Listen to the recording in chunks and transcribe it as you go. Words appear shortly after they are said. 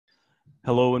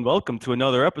Hello and welcome to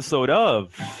another episode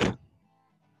of.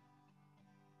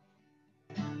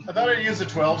 I thought I'd use a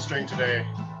 12 string today.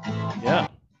 Yeah.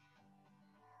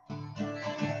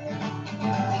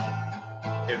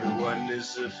 Everyone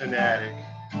is a fanatic.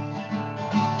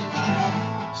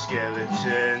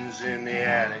 Skeletons in the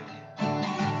attic.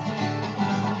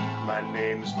 My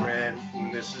name's Brent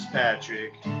and this is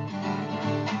Patrick.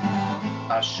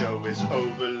 Our show is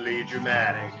overly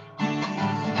dramatic.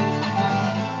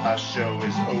 Our show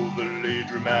is overly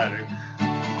dramatic.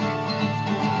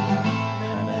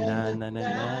 Na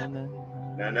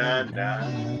na na.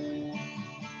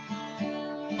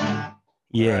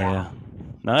 Yeah.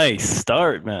 Nice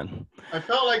start, man. I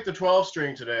felt like the 12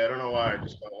 string today. I don't know why. I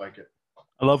just felt like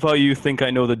I love how you think I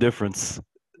know the difference.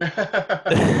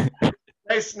 it.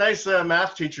 nice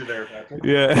math teacher there, Patrick.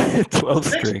 Yeah, 12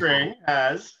 Six string. string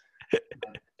has.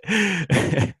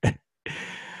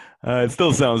 It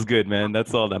still sounds good, man.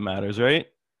 That's all that matters, right?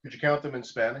 Could you count them in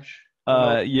Spanish?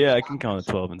 Yeah, I can count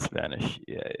to 12 in Spanish.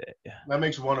 Yeah. That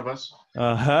makes one of us.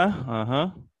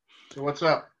 Uh-huh. So what's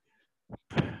up?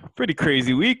 Pretty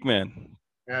crazy week, man.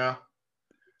 Yeah.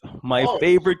 My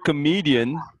favorite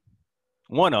comedian,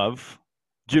 one of,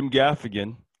 Jim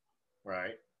Gaffigan,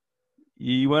 Right.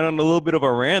 he went on a little bit of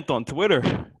a rant on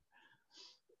Twitter.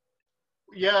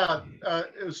 Yeah.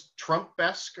 It was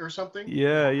Trump-esque or something.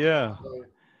 Yeah.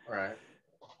 Right.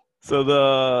 So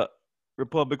the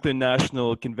Republican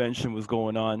National Convention was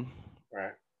going on,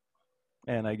 Right.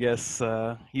 and I guess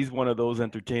he's one of those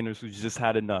entertainers who's just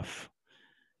had enough.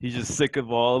 He's just sick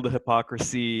of all the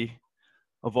hypocrisy,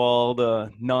 of all the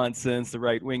nonsense the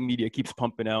right-wing media keeps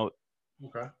pumping out.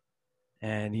 Okay.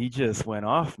 And he just went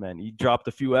off, man. He dropped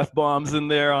a few F-bombs in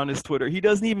there on his Twitter. He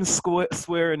doesn't even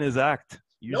swear in his act.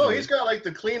 Usually. No, he's got like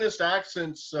the cleanest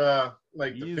accent since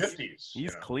like the 50s.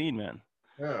 He's clean, man.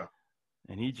 Yeah.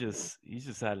 And he's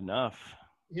just had enough.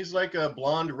 He's like a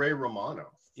blonde Ray Romano.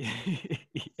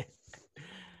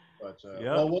 But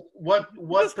well,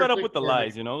 what he's fed up with the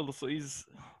lies, you know. So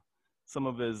some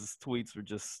of his tweets were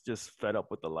just fed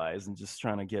up with the lies and just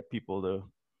trying to get people to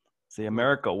say,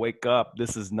 America, wake up.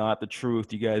 This is not the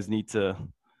truth. You guys need to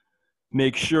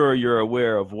make sure you're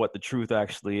aware of what the truth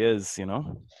actually is, you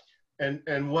know.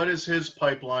 And what is his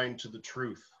pipeline to the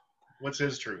truth? What's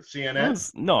his truth?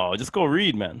 CNN? No, just go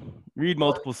read, man. Read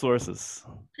multiple sources.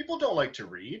 People don't like to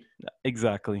read.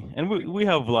 Exactly. And we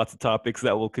have lots of topics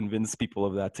that will convince people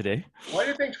of that today. Why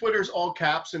do you think Twitter's all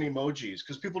caps and emojis?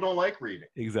 Because people don't like reading.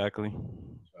 Exactly.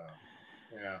 So,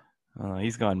 yeah.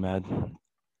 He's gone mad.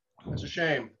 That's a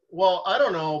shame. Well, I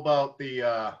don't know about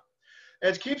the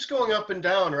it keeps going up and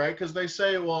down, right? Because they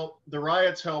say, well, the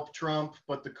riots help Trump,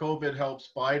 but the COVID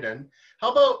helps Biden.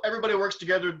 How about everybody works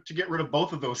together to get rid of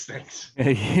both of those things?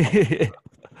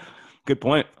 Good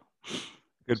point.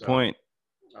 Good point.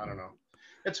 I don't know.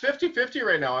 It's 50-50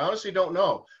 right now. I honestly don't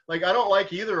know. Like, I don't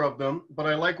like either of them, but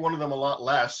I like one of them a lot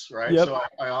less, right? Yep. So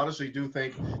I honestly do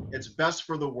think it's best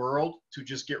for the world to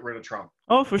just get rid of Trump.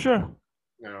 Oh, for sure.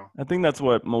 You know? I think that's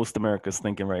what most America's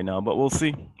thinking right now, but we'll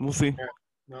see. Yeah.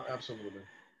 No, absolutely.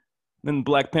 Then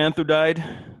Black Panther died.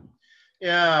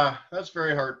 Yeah, that's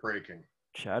very heartbreaking.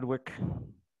 Chadwick.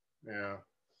 Yeah.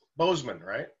 Boseman,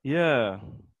 right? Yeah.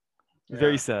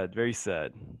 Very sad. Very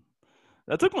sad.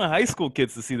 That took my high school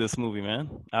kids to see this movie, man.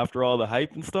 After all the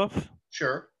hype and stuff.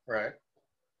 Sure. Right.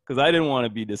 Because I didn't want to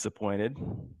be disappointed.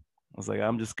 I was like,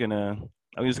 I'm just gonna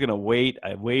wait.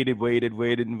 I waited.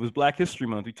 And it was Black History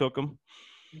Month. We took them.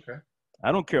 Okay.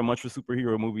 I don't care much for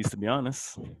superhero movies, to be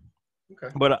honest.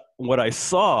 Okay. But what I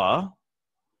saw,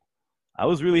 I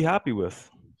was really happy with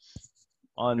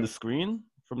on the screen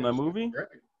from that movie. Great.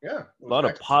 Yeah. A lot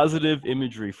of positive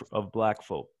imagery of Black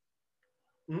folk.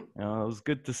 Mm-hmm. You know, it was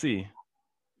good to see.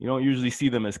 You don't usually see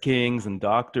them as kings and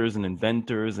doctors and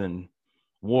inventors and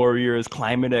warriors,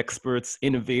 climate experts,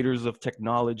 innovators of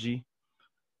technology.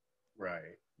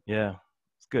 Right. Yeah,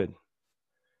 it's good.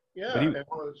 Yeah, it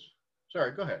was.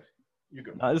 Sorry, go ahead. You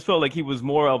go. I just felt like he was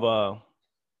more of a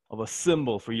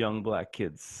symbol for young Black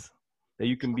kids, that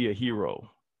you can be a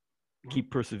hero, keep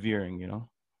persevering, you know.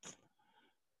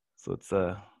 So it's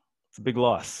a big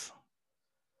loss.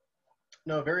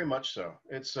 No, very much so.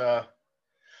 It's I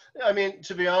mean,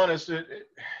 to be honest, it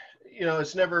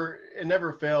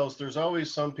never fails. There's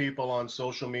always some people on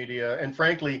social media and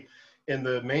frankly in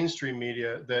the mainstream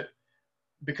media that,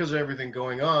 because of everything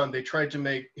going on, they tried to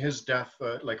make his death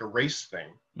like a race thing.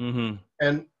 Mm-hmm.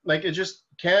 And like, it just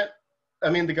can't. I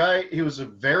mean, the guy, he was a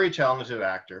very talented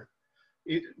actor.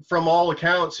 from all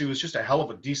accounts, he was just a hell of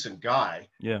a decent guy.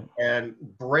 Yeah. And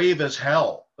brave as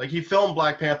hell. Like, he filmed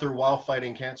Black Panther while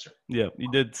fighting cancer. Yeah. He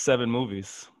did 7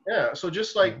 movies. Yeah. So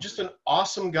just like, just an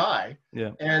awesome guy.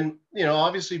 Yeah. And,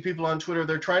 obviously people on Twitter,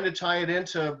 they're trying to tie it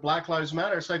into Black Lives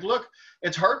Matter. It's like, look,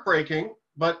 it's heartbreaking,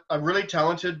 but a really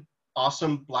talented,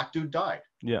 awesome Black dude died.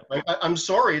 Yeah. Like, I'm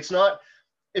sorry. It's not,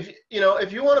 if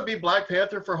you want to be Black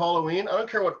Panther for Halloween, I don't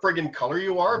care what friggin' color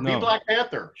you are, be Black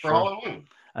Panther for Halloween.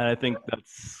 And I think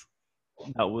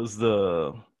that was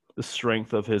the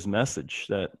strength of his message,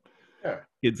 that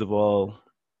kids of all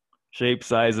shapes,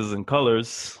 sizes, and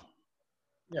colors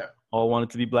all wanted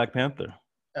to be Black Panther.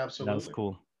 Absolutely. That was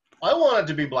cool. I wanted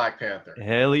to be Black Panther.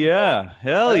 Hell yeah.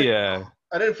 Hell yeah.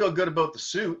 I didn't feel good about the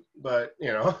suit, but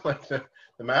like the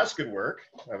mask could work,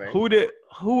 I think.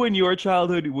 Who in your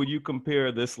childhood would you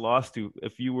compare this loss to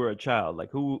if you were a child?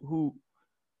 Like who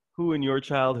in your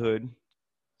childhood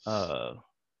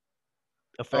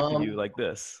affected you like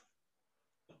this?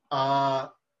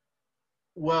 Well,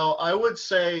 I would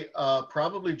say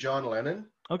probably John Lennon.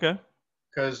 Okay.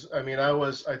 Because I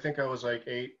think I was like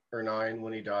 8 or 9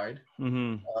 when he died.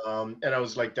 Mm-hmm. And I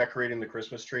was like decorating the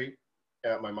Christmas tree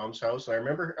at my mom's house. And I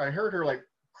remember I heard her like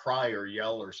cry or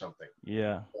yell or something.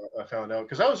 Yeah. I found out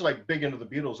because I was like big into the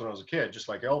Beatles when I was a kid, just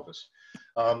like Elvis.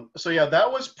 So yeah,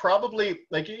 that was probably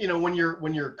like, when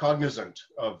you're cognizant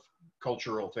of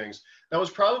cultural things, that was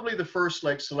probably the first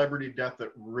like celebrity death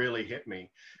that really hit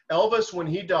me. Elvis, when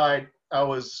he died, I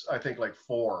was, I think, like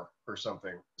 4 or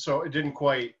something. So it didn't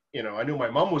quite, I knew my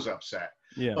mom was upset.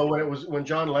 Yeah. But when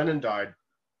John Lennon died,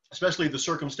 especially the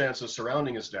circumstances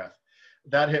surrounding his death,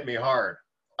 that hit me hard.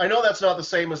 I know that's not the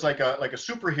same as like a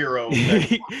superhero.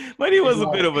 But he was a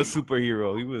bit of a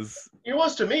superhero. He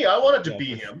was to me. I wanted to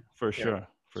be him. For sure.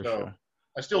 For sure.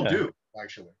 I still do,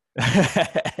 actually.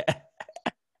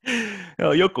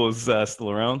 Yoko's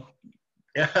still around.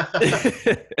 Yeah.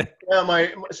 Yeah,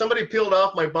 somebody peeled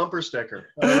off my bumper sticker.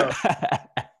 I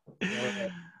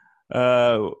don't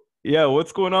know. Yeah,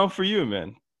 what's going on for you,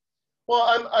 man?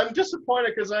 Well, I'm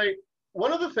disappointed because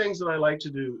one of the things that I like to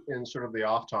do in sort of the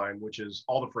off time, which is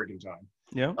all the friggin' time.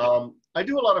 Yeah. I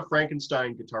do a lot of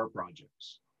Frankenstein guitar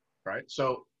projects, right?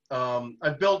 So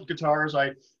I built guitars.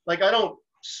 I don't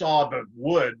saw the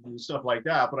wood and stuff like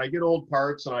that, but I get old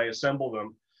parts and I assemble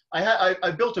them.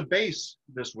 I built a bass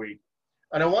this week,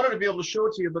 and I wanted to be able to show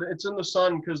it to you, but it's in the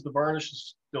sun because the varnish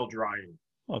is still drying.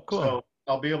 Oh, cool. So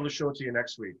I'll be able to show it to you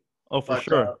next week. Oh,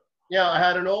 sure. Yeah, I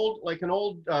had an old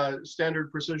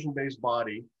standard precision bass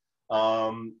body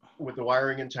with the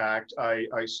wiring intact.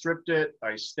 I stripped it,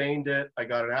 I stained it. I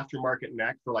got an aftermarket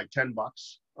neck for like $10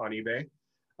 on eBay.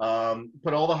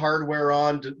 Put all the hardware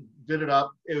on, did it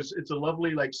up. It's a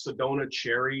lovely like Sedona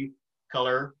cherry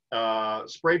color,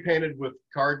 spray painted with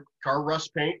car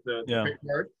rust paint, the paint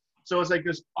card. So it's like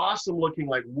this awesome looking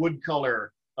like wood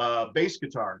color bass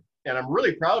guitar, and I'm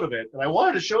really proud of it. And I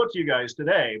wanted to show it to you guys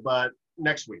today, but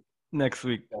next week. Next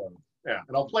week. Yeah,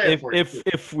 and I'll play it for you.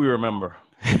 If we remember.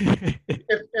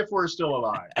 if we're still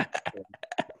alive.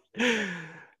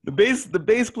 The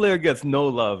bass player gets no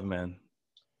love, man.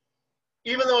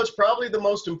 Even though it's probably the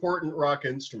most important rock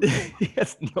instrument. He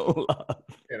has no love.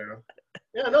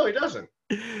 Yeah, no, he doesn't.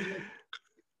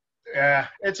 Yeah,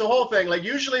 it's a whole thing. Like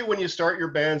usually when you start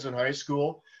your bands in high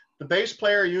school, the bass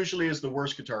player usually is the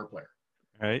worst guitar player.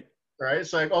 Right. Right?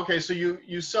 It's like, okay, so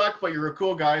you suck, but you're a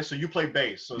cool guy, so you play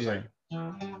bass. So it's like,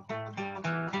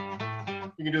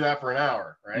 you can do that for an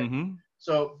hour, right? Mm-hmm.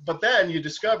 So, but then you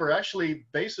discover actually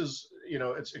bass is,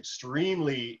 it's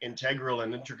extremely integral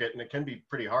and intricate, and it can be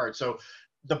pretty hard. So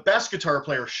the best guitar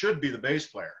player should be the bass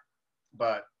player,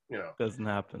 but doesn't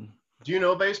happen. Do you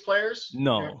know bass players?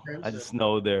 No, I just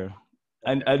know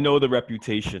I know the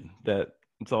reputation that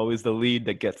it's always the lead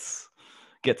that gets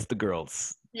the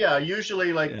girls. Yeah,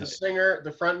 usually like the singer,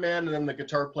 the front man, and then the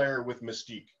guitar player with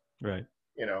mystique. Right.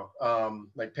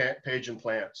 Like Page and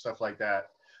Plant, stuff like that.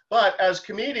 But as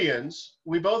comedians,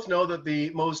 we both know that the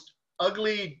most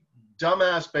ugly,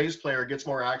 dumbass bass player gets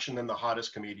more action than the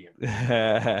hottest comedian.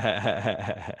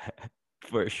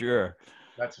 For sure.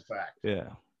 That's a fact. Yeah.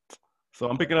 So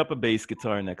I'm picking up a bass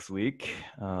guitar next week.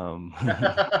 I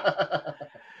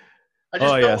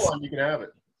just got one. You can have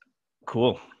it.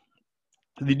 Cool.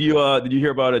 Did you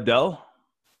hear about Adele?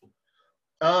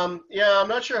 Yeah, I'm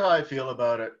not sure how I feel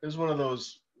about it. It's one of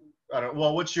those.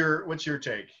 Well, what's your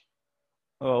take?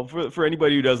 Oh, for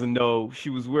anybody who doesn't know, she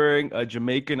was wearing a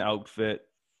Jamaican outfit,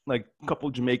 like a couple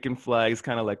Jamaican flags,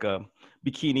 kind of like a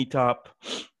bikini top,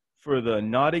 for the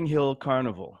Notting Hill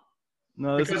Carnival.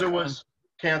 No, because it was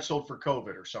canceled for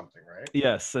COVID or something, right?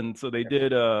 Yes, and so they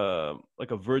did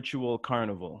like a virtual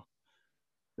carnival.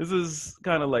 This is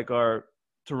kind of like our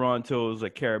Toronto's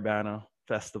like Caravana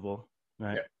Festival,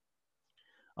 right? Yeah.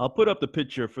 I'll put up the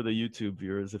picture for the YouTube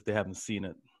viewers if they haven't seen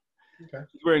it. Okay.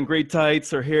 She's wearing great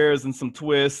tights, her hair is in some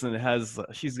twists, and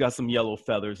she's got some yellow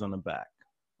feathers on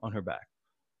her back.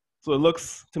 So it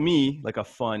looks to me like a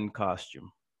fun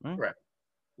costume, right? Right.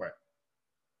 Right.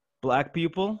 Black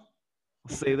people,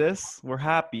 I'll say this, we're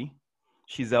happy.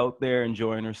 She's out there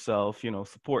enjoying herself,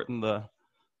 supporting the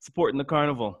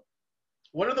carnival.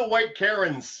 What do the white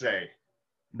Karens say?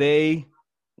 They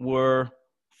were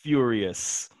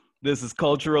furious. This is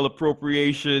cultural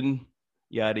appropriation,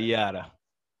 yada yada.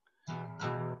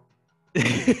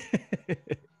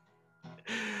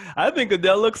 I think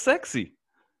Adele looks sexy.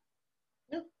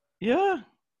 Yeah. Yeah.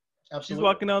 Absolutely. She's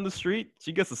walking down the street.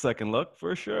 She gets a second look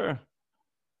for sure.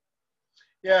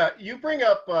 Yeah, you bring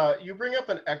up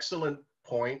an excellent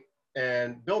point,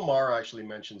 and Bill Maher actually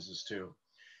mentions this too.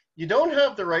 You don't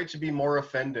have the right to be more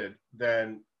offended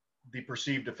than the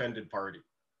perceived offended party.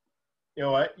 You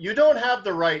know what? You don't have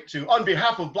the right to, on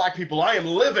behalf of black people, I am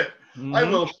livid. Mm-hmm. I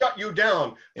will shut you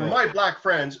down for my black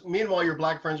friends. Meanwhile, your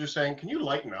black friends are saying, can you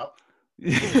lighten up?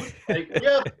 Like,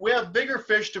 we have bigger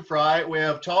fish to fry. We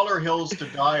have taller hills to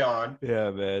die on.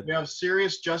 Yeah, man. We have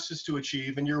serious justice to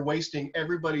achieve, and you're wasting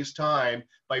everybody's time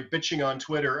by bitching on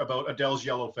Twitter about Adele's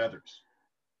yellow feathers.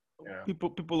 Yeah.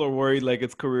 People are worried like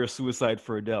it's career suicide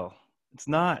for Adele. It's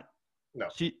not. No.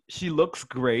 She looks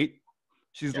great.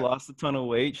 She's lost a ton of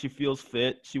weight. She feels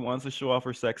fit. She wants to show off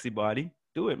her sexy body.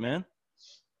 Do it, man.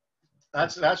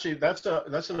 That's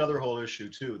another whole issue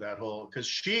too. That whole, because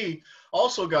she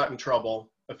also got in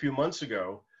trouble a few months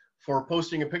ago for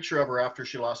posting a picture of her after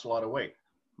she lost a lot of weight.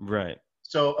 Right.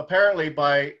 So apparently,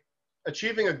 by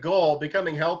achieving a goal,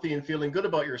 becoming healthy and feeling good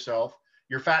about yourself,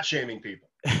 you're fat shaming people.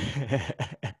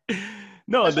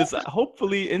 No, this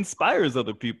hopefully inspires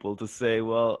other people to say,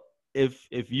 well, if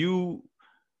you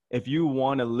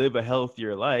want to live a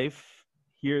healthier life,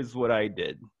 here's what I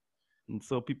did. And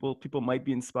so people might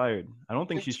be inspired. I don't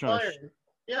think she's trying to.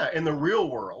 Yeah, in the real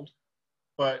world,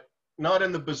 but not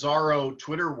in the bizarro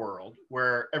Twitter world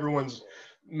where everyone's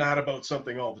mad about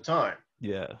something all the time.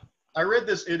 Yeah. I read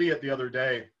this idiot the other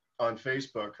day on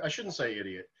Facebook. I shouldn't say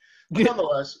idiot, but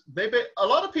nonetheless, a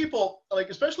lot of people, like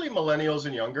especially millennials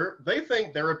and younger, they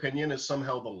think their opinion is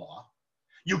somehow the law.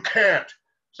 You can't.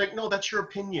 It's like, no, that's your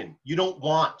opinion. You don't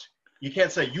want. You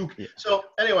can't say you. Yeah. So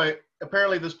anyway,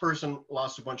 apparently this person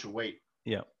lost a bunch of weight.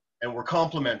 Yeah. And were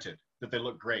complimented that they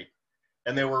look great.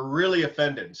 And they were really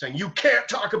offended, saying, you can't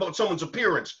talk about someone's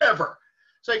appearance ever.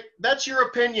 It's like, that's your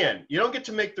opinion. You don't get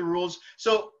to make the rules.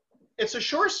 So it's a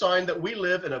sure sign that we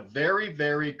live in a very,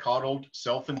 very coddled,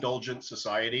 self-indulgent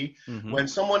society when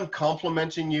someone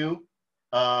complimenting you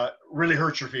really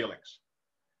hurts your feelings.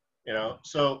 You know,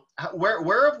 so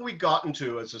where have we gotten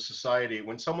to as a society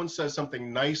when someone says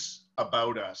something nice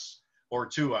about us or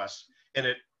to us and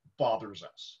it bothers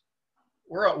us?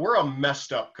 We're a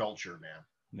messed up culture, man.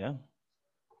 Yeah.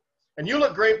 And you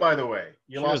look great, by the way.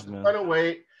 You lost a ton of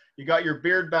weight. You got your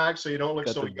beard back, so you don't look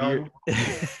so young.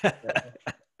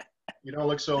 You don't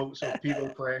look so people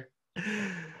pray.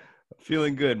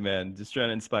 Feeling good, man. Just trying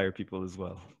to inspire people as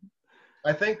well.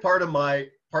 I think part of my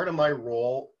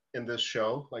role in this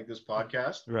show, like this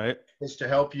podcast, right, is to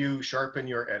help you sharpen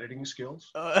your editing skills.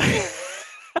 I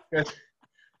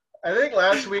think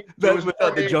last week that's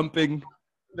without the jumping.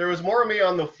 There was more of me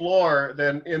on the floor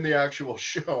than in the actual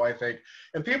show, I think.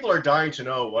 And people are dying to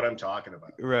know what I'm talking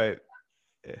about. Right.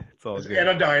 It's all as good.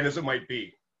 Anodyne as it might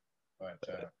be.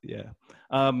 But yeah.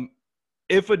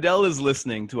 If Adele is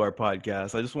listening to our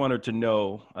podcast, I just want her to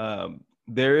know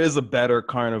there is a better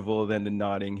carnival than the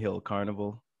Notting Hill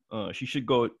Carnival. She should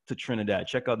go to Trinidad.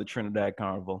 Check out the Trinidad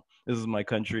Carnival. This is my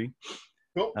country.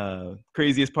 Cool.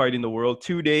 Craziest party in the world.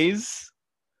 2 days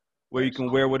where you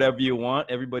can wear whatever you want.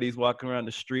 Everybody's walking around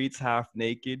the streets half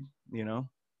naked,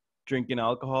 drinking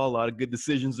alcohol. A lot of good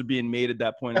decisions are being made at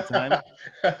that point in time.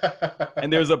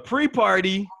 And there's a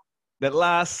pre-party that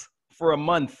lasts for a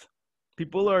month.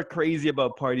 People are crazy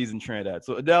about parties in Trinidad.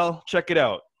 So Adele, check it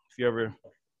out if you ever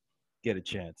get a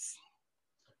chance.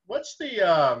 What's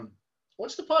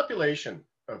the population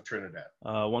of Trinidad?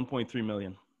 1.3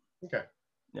 million. Okay.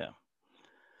 Yeah.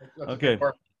 That's okay.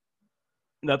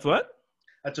 That's what?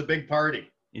 That's a big party.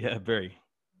 Yeah, very,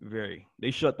 very. They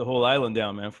shut the whole island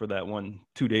down, man, for that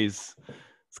 2 days.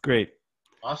 It's great.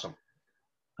 Awesome.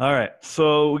 All right.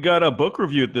 So we got a book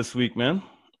review this week, man.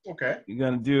 Okay. You're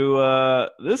going to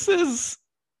do, this is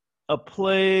a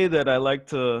play that I like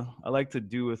to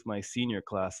do with my senior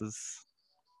classes.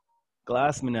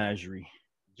 Glass Menagerie.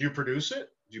 Do you produce it?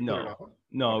 Do you put it on?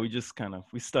 No, we just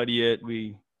we study it.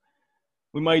 We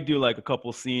might do like a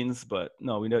couple scenes, but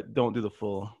no, we don't do the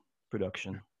full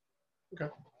production.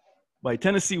 Okay. By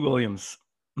Tennessee Williams.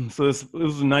 So this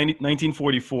was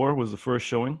 1944 was the first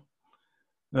showing.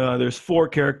 There's 4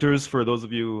 characters for those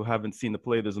of you who haven't seen the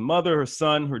play. There's a mother, her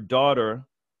son, her daughter,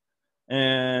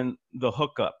 and the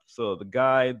hookup. So the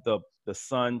guy, the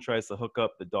son tries to hook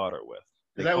up the daughter with.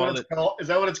 Is that what it's called? Is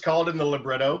that what it's called in the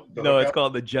libretto? No, it's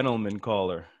called the gentleman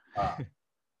caller. Ah.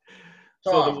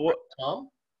 So Tom?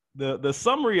 The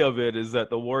summary of it is that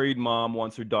the worried mom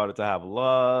wants her daughter to have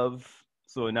love.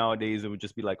 So nowadays it would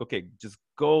just be like, okay, just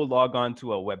go log on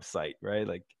to a website, right?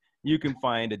 Like you can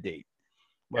find a date.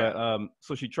 But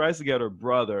so she tries to get her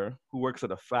brother, who works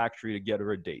at a factory, to get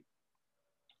her a date.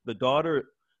 The daughter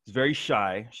is very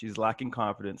shy. She's lacking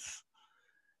confidence.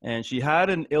 And she had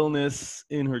an illness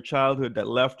in her childhood that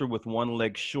left her with one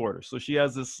leg shorter. So she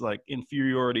has this like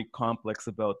inferiority complex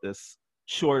about this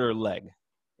shorter leg.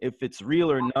 If it's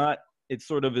real or not, it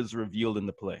sort of is revealed in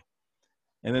the play.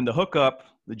 And then the hookup,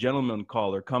 the gentleman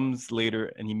caller, comes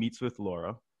later and he meets with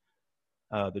Laura,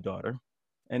 the daughter.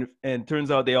 And it turns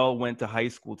out they all went to high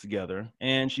school together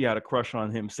and she had a crush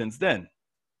on him since then.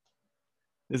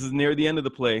 This is near the end of the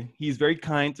play. He's very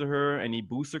kind to her and he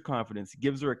boosts her confidence. He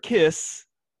gives her a kiss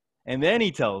and then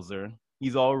he tells her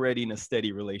he's already in a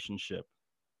steady relationship.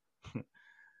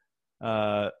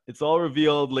 It's all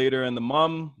revealed later, and the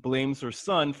mom blames her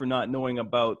son for not knowing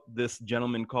about this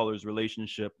gentleman caller's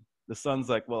relationship. The son's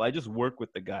like, well, I just work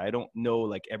with the guy. I don't know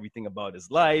like everything about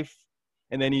his life.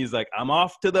 And then he's like, I'm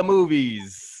off to the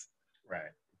movies.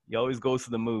 Right. He always goes to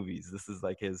the movies. This is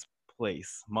like his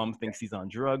place. Mom thinks he's on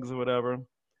drugs or whatever.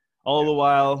 All the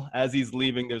while, as he's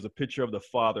leaving, there's a picture of the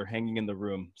father hanging in the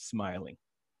room, smiling.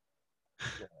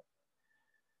 Yeah.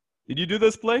 Did you do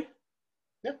this play?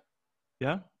 Yeah.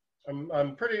 Yeah?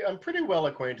 I'm pretty well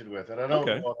acquainted with it. I don't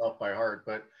know it off by heart,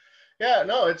 but yeah,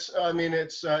 no, it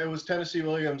was Tennessee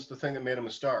Williams, the thing that made him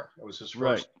a star. It was his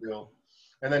first real,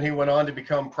 and then he went on to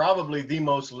become probably the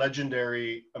most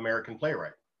legendary American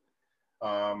playwright.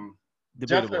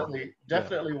 Definitely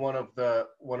one of the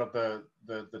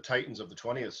titans of the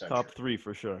 20th century. Top 3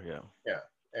 for sure. Yeah. Yeah,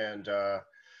 and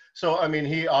so I mean,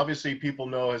 he obviously, people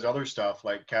know his other stuff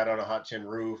like Cat on a Hot Tin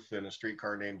Roof and A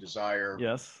Streetcar Named Desire.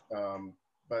 Yes.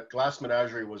 But Glass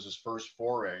Menagerie was his first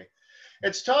foray.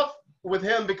 It's tough with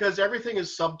him because everything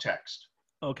is subtext.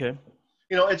 Okay.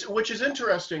 You know, which is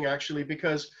interesting actually,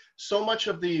 because so much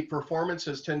of the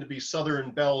performances tend to be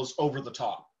Southern belles over the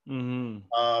top.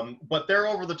 Mm-hmm. But their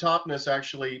over the topness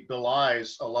actually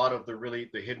belies a lot of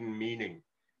the hidden meaning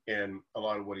in a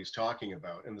lot of what he's talking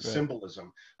about and the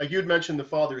symbolism. Like you'd mentioned the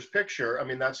father's picture. I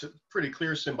mean, that's a pretty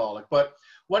clear symbolic. But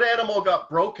what animal got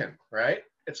broken, right?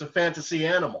 It's a fantasy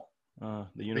animal.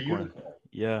 The unicorn.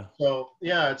 Yeah. So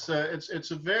yeah, it's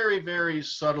a very, very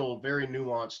subtle, very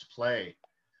nuanced play.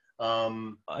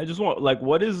 I just want, like,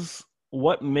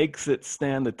 what makes it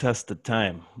stand the test of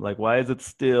time? Like, why is it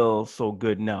still so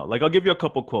good now? Like, I'll give you a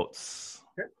couple quotes.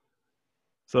 Okay.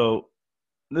 So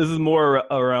this is more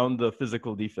around the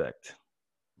physical defect.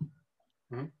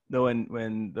 Mm-hmm. No,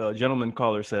 when the gentleman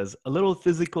caller says, a little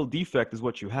physical defect is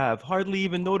what you have, hardly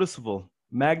even noticeable,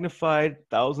 magnified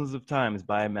thousands of times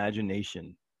by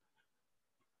imagination.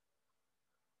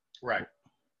 Right.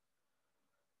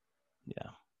 Yeah.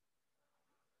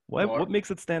 What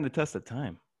makes it stand the test of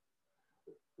time?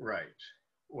 Right.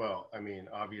 Well, I mean,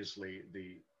 obviously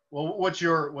what's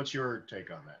your take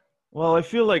on that? Well, I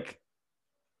feel like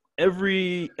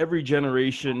every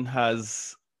generation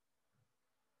has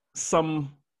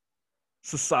some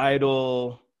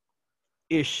societal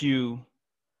issue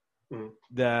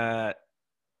that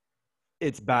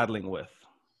it's battling with.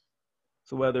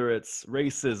 So whether it's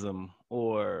racism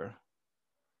or,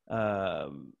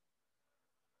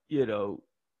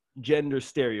 gender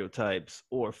stereotypes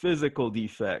or physical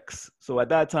defects. So at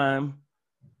that time,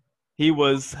 he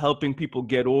was helping people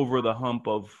get over the hump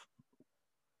of,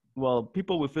 well,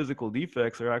 people with physical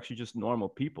defects are actually just normal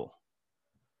people.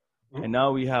 Mm-hmm. And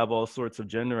now we have all sorts of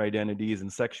gender identities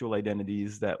and sexual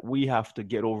identities that we have to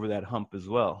get over that hump as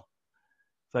well.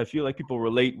 So I feel like people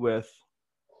relate with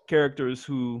characters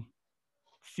who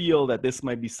feel that this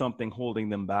might be something holding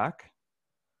them back.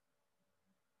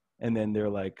 And then they're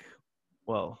like,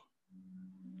 well,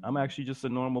 I'm actually just a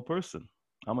normal person.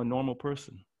 I'm a normal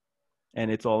person. And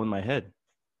it's all in my head.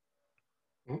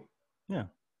 Mm-hmm. Yeah.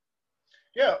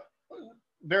 Yeah,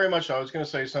 very much. I was going to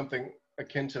say something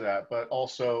akin to that, but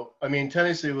also, I mean,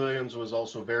 Tennessee Williams was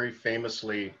also very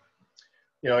famously,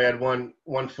 he had one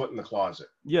foot in the closet.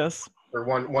 Yes. Or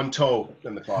one toe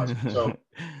in the closet. So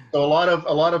a lot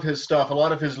of his stuff, a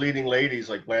lot of his leading ladies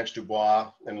like Blanche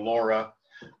Dubois and Laura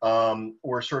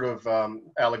were sort of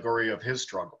allegory of his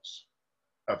struggles,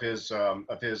 of his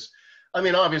I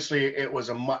mean, obviously, it was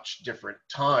a much different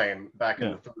time back in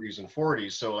Yeah. the 30s and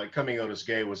 40s. So, like, coming out as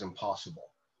gay was impossible.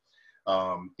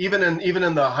 Even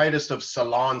in the heightest of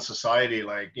salon society,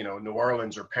 like New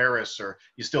Orleans or Paris, or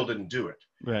you still didn't do it.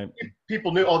 Right.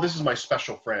 People knew, oh, this is my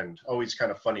special friend. Oh, he's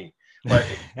kind of funny, but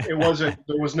it wasn't.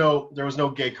 There was no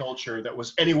gay culture that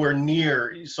was anywhere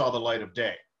near saw the light of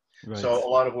day. Right. So a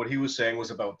lot of what he was saying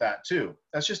was about that too.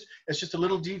 It's just a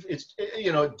little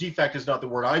defect is not the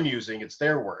word I'm using, it's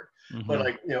their word. But Mhm.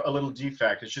 like, a little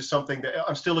defect, it's just something that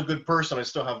I'm still a good person, I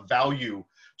still have value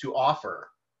to offer.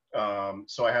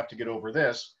 So I have to get over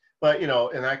this. But in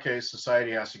that case,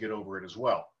 society has to get over it as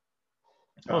well.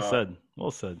 Well Uh, said.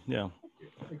 Well said. Yeah.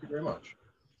 Thank you very much.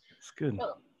 It's good.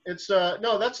 It's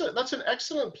no, that's an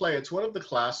excellent play. It's one of the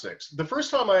classics. The first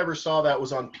time I ever saw that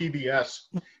was on PBS.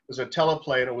 It was a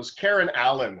teleplay, and it was Karen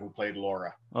Allen who played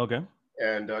Laura, Okay.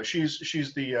 and she's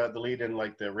the lead in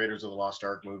like the Raiders of the Lost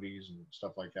Ark movies and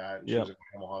stuff like that. And she Yeah. was in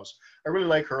Animal House. I really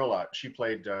like her a lot. She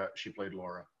played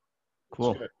Laura. It's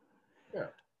Cool. good. Yeah.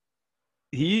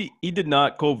 He did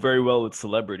not go very well with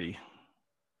celebrity.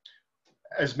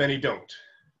 As many don't,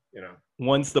 you know.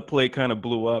 Once the play kind of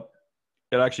blew up,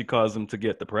 it actually caused him to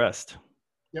get depressed.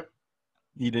 Yep.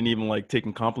 He didn't even like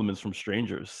taking compliments from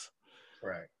strangers.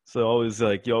 Right. So always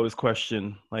like you always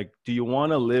question like, do you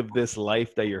want to live this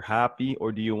life that you're happy,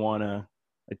 or do you want to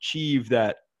achieve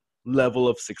that level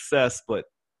of success but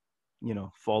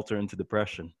falter into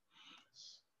depression?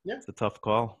 Yeah. It's a tough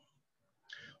call.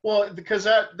 Well, because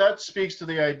that speaks to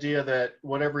the idea that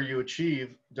whatever you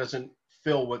achieve doesn't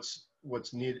fill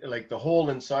what's needed. Like the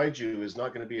hole inside you is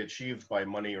not going to be achieved by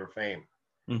money or fame.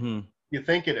 Mm-hmm. You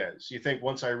think it is. You think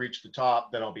once I reach the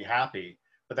top, then I'll be happy.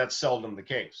 But that's seldom the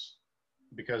case,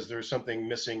 because there's something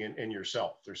missing in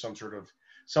yourself. There's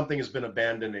something has been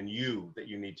abandoned in you that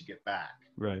you need to get back.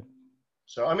 Right.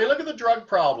 So, I mean, look at the drug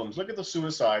problems, look at the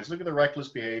suicides, look at the reckless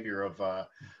behavior of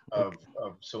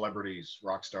celebrities,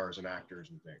 rock stars, and actors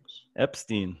and things.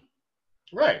 Epstein.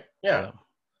 Right. Yeah.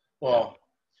 Well,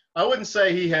 I wouldn't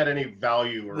say he had any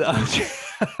value or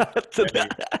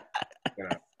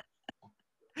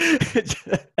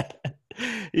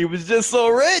He was just so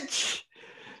rich.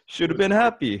 Should have been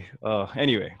happy.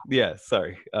 Anyway, yeah,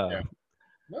 sorry. Yeah.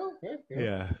 No,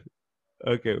 yeah.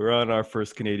 Okay, we're on our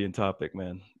first Canadian topic,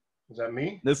 man. Is that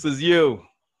me? This is you.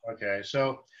 Okay,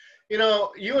 so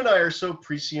you and I are so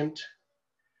prescient.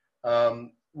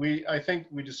 I think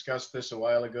we discussed this a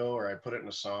while ago, or I put it in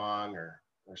a song or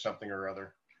something or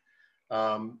other.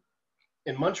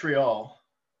 In Montreal,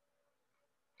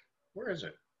 where is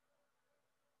it?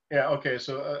 Yeah, okay,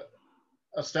 so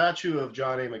a statue of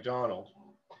John A. Macdonald.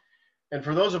 And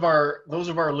for those of our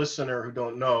listener who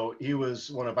don't know, he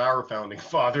was one of our founding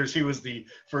fathers. He was the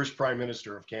first Prime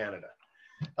Minister of Canada.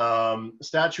 A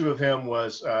statue of him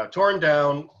was torn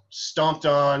down, stomped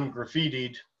on,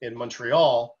 graffitied in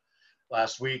Montreal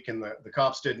last week, and the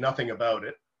cops did nothing about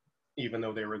it, even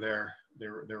though they were there. They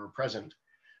were present.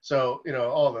 So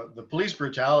all the police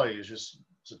brutality is just,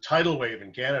 it's a tidal wave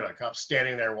in Canada. Cops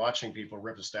standing there watching people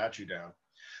rip a statue down.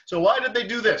 So why did they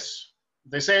do this?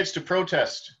 They say it's to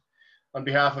protest on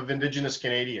behalf of Indigenous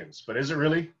Canadians, but is it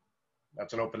really?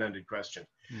 That's an open-ended question.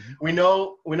 Mm-hmm. We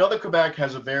know that Quebec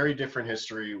has a very different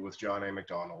history with John A.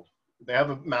 Macdonald. They have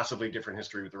a massively different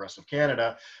history with the rest of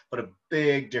Canada, but a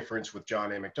big difference with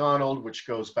John A. Macdonald, which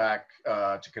goes back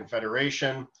to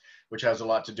Confederation, which has a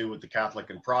lot to do with the Catholic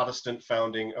and Protestant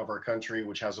founding of our country,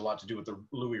 which has a lot to do with the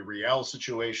Louis Riel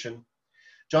situation.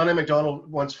 John A. Macdonald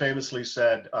once famously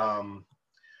said,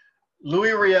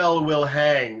 Louis Riel will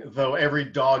hang, though every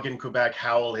dog in Quebec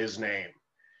howl his name.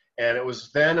 And it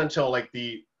was then until like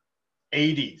the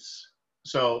 80s,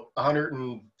 so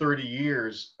 130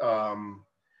 years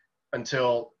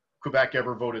until Quebec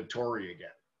ever voted Tory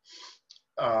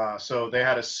again. So they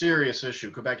had a serious issue.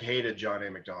 Quebec hated John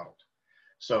A. Macdonald.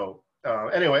 So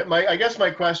anyway, I guess my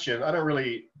question, I don't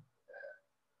really,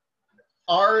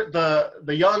 are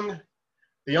the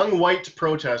young white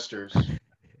protesters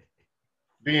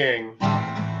being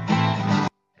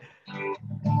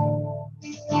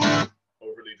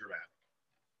overly dramatic?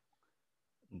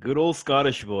 Good old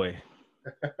Scottish boy,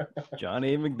 John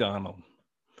A. Macdonald.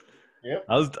 Yep.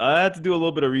 I had to do a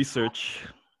little bit of research.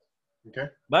 Okay.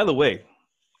 By the way,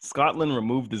 Scotland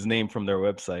removed his name from their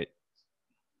website,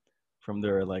 from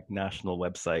their national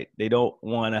website. They don't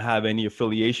want to have any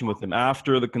affiliation with him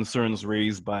after the concerns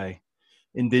raised by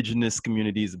Indigenous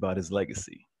communities about his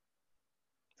legacy.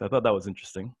 So I thought that was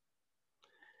interesting.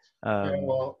 Yeah,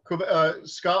 well,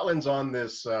 Scotland's on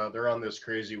this. They're on this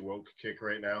crazy woke kick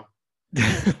right now.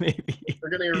 Maybe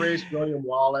they're going to erase William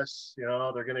Wallace. They're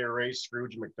going to erase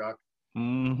Scrooge McDuck.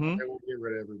 Mm-hmm. They will get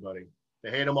rid of everybody. They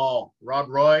hate them all. Rob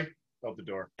Roy, out the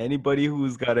door. Anybody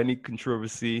who's got any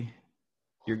controversy,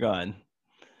 you're gone.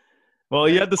 Well,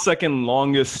 he had the second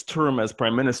longest term as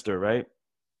prime minister, right?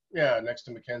 Yeah, next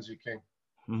to Mackenzie King.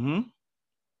 Mm-hmm.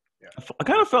 Yeah. I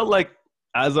kind of felt like,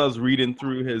 as I was reading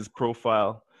through his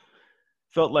profile,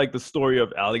 felt like the story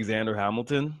of Alexander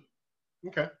Hamilton.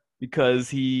 Okay. Because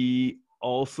he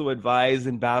also advised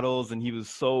in battles and he was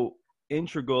so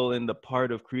integral in the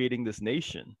part of creating this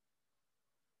nation.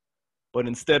 But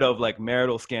instead of like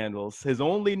marital scandals, his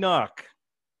only knock,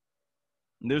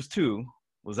 and there's two,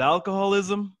 was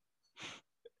alcoholism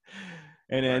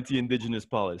and anti-indigenous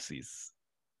policies.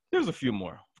 There's a few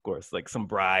more, of course, like some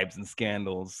bribes and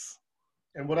scandals.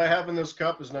 And what I have in this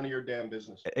cup is none of your damn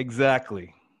business.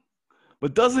 Exactly.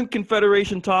 But doesn't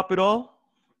Confederation top it all?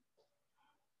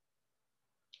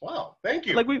 Wow, thank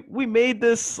you. Like we made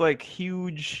this like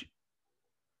huge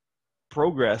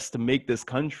progress to make this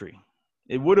country.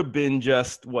 It would have been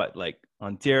just what, like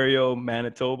Ontario,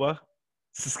 Manitoba,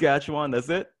 Saskatchewan, that's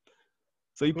it.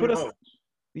 So he put us,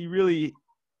 he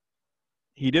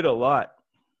did a lot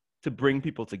to bring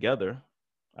people together,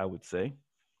 I would say.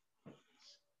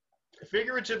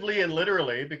 Figuratively and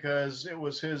literally, because it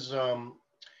was his, the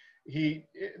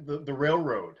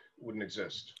railroad wouldn't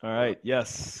exist. All right,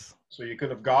 yes. So you could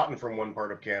have gotten from one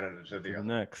part of Canada to the other.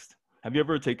 Next. Have you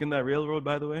ever taken that railroad,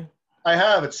 by the way? I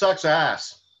have. It sucks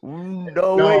ass.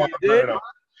 No way you did? No.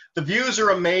 The views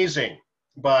are amazing,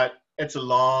 but it's a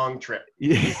long trip.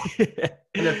 Yeah.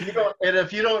 And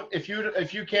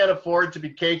if you can't afford to be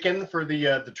caken for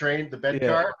the train, the bed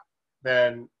car,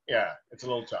 then yeah, it's a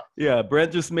little tough. Yeah,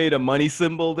 Brent just made a money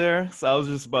symbol there. So I was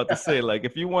just about to say, like,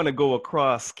 if you want to go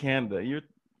across Canada,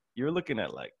 you're looking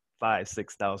at like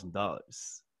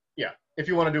 $5,000-$6,000. Yeah, if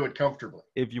you want to do it comfortably.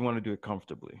 If you want to do it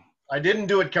comfortably. I didn't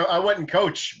do it. I went in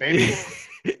coach, baby.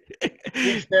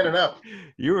 Keep standing up.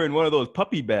 You were in one of those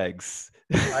puppy bags.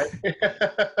 I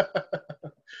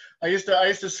used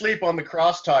to sleep on the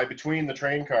cross tie between the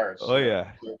train cars. Oh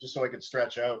yeah. Just so I could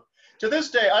stretch out. To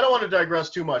this day, I don't want to digress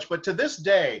too much, but to this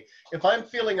day, if I'm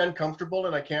feeling uncomfortable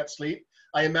and I can't sleep,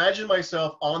 I imagine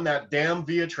myself on that damn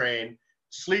Via train,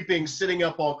 sleeping, sitting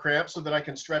up all cramped so that I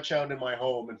can stretch out in my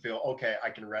home and feel, okay, I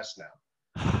can rest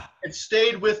now. It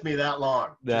stayed with me that long.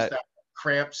 Just that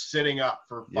cramped sitting up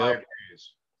for 5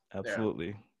 days. Absolutely.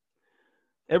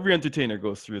 Yeah. Every entertainer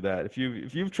goes through that. If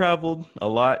you've traveled a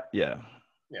lot, yeah.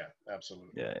 Yeah,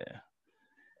 absolutely. Yeah.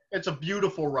 It's a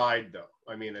beautiful ride, though.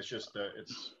 I mean, it's just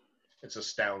it's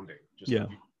astounding. Just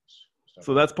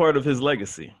so that's part of his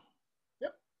legacy.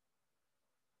 Yep.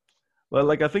 Well,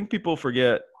 like I think people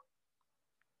forget.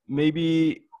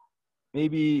 Maybe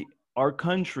our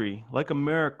country, like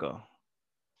America,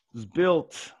 was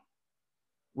built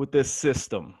with this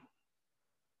system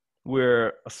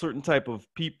where a certain type of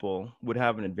people would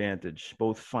have an advantage,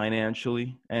 both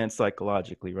financially and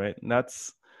psychologically, right? And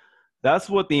that's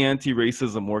what the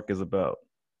anti-racism work is about.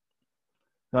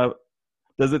 Now,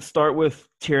 does it start with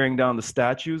tearing down the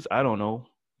statues? I don't know,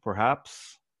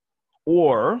 perhaps.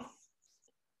 Or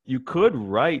you could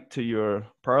write to your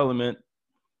parliament,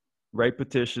 write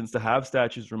petitions to have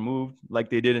statues removed, like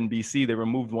they did in BC. They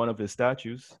removed one of his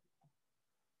statues.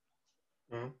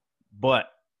 Mm-hmm. But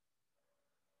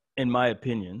in my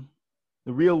opinion,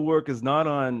 the real work is not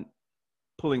on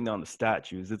pulling down the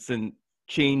statues. It's in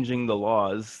changing the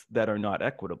laws that are not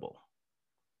equitable.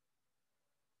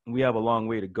 We have a long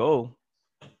way to go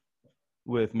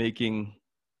with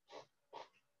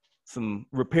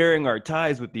repairing our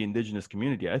ties with the Indigenous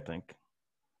community, I think.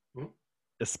 Mm-hmm.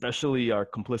 Especially our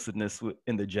complicitness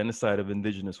in the genocide of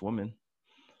Indigenous women.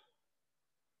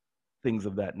 Things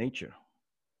of that nature.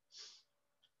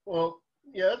 Well,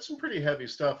 yeah, that's some pretty heavy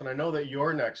stuff. And I know that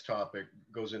your next topic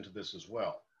goes into this as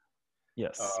well.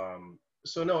 Yes.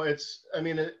 So no,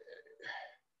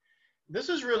 this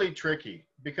is really tricky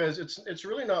because it's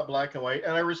really not black and white.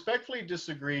 And I respectfully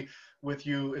disagree with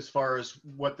you as far as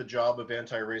what the job of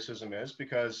anti-racism is,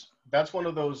 because that's one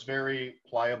of those very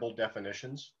pliable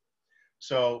definitions.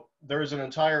 So there's an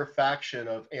entire faction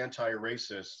of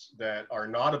anti-racists that are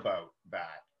not about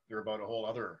that. They're about a whole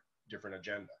other different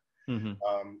agenda. Mm-hmm.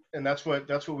 And that's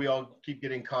what we all keep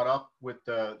getting caught up with,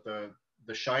 the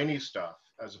shiny stuff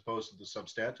as opposed to the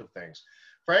substantive things.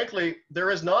 Frankly, there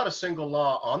is not a single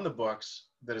law on the books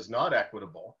that is not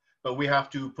equitable, but we have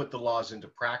to put the laws into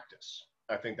practice.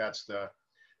 I think that's the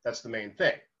main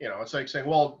thing. You know, it's like saying,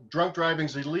 well, drunk driving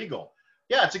is illegal.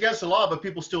 Yeah, it's against the law, but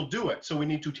people still do it. So we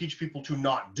need to teach people to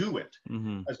not do it,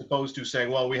 mm-hmm. as opposed to saying,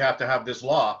 well, we have to have this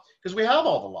law because we have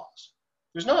all the laws.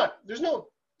 There's no.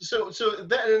 So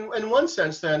that in one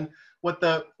sense, then what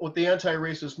the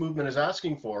anti-racist movement is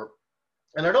asking for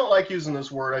and I don't like using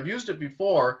this word, I've used it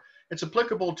before, it's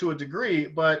applicable to a degree,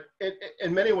 but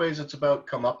in many ways it's about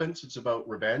comeuppance, it's about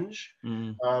revenge.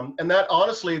 Mm. And that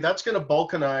honestly, that's going to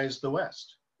balkanize the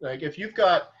West. Like if you've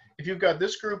got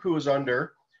this group who is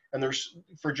under, and there's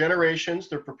for generations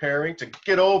they're preparing to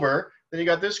get over, then you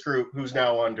got this group who's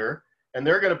now under, and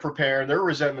they're going to prepare, and their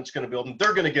resentment's going to build, and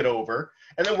they're going to get over,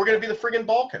 and then we're going to be the friggin'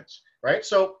 Balkans, right?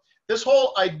 So this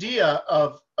whole idea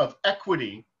of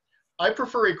equity, I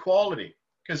prefer equality,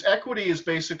 because equity is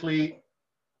basically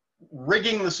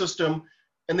rigging the system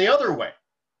in the other way.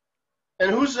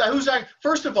 And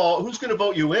first of all, who's going to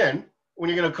vote you in when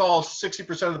you're going to call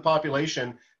 60% of the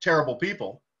population terrible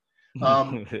people? You're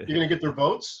going to get their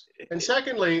votes. And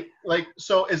secondly, like,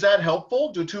 so is that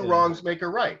helpful? Do two wrongs make a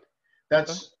right?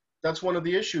 That's one of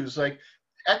the issues. Like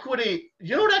equity,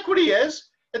 you know what equity is?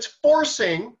 It's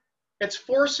forcing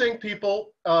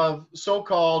people of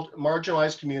so-called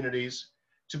marginalized communities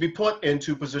to be put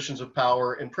into positions of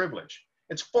power and privilege.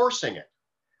 It's forcing it.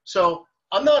 So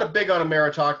I'm not a big on a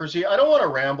meritocracy. I don't want to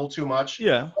ramble too much.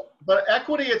 Yeah. But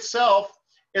equity itself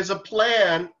is a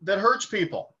plan that hurts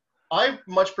people. I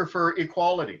much prefer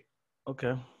equality.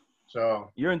 Okay. So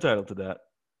you're entitled to that.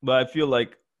 But I feel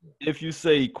like if you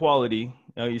say equality,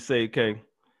 you say, okay,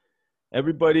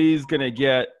 everybody's gonna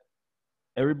get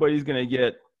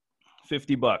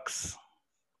 $50.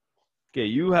 Okay,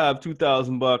 you have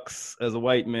 $2,000 as a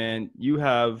white man. You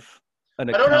have an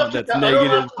account that's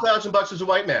negative. I don't have $2,000 as a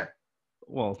white man.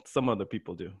 Well, some other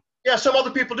people do. Yeah, some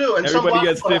other people do, and everybody some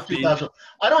gets 50.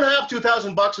 I don't have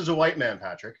 $2,000 as a white man,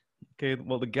 Patrick. Okay,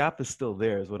 well, the gap is still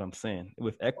there, is what I'm saying.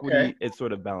 With equity, it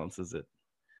sort of balances it.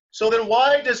 So then,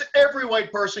 why does every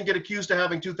white person get accused of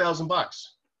having $2,000?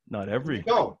 Not every.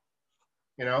 No,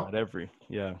 you know. Not every.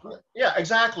 Yeah. Yeah,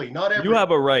 exactly. Not every. You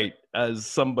have a right as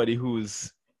somebody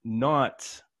who's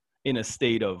not in a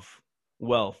state of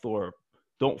wealth or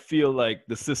don't feel like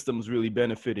the system's really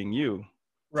benefiting you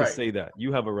to say that.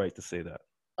 You have a right to say that.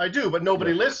 I do, but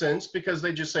nobody listens because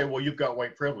they just say, well, you've got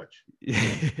white privilege.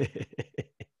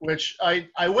 Which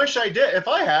I wish I did. If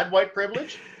I had white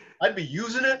privilege, I'd be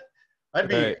using it. I'd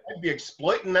be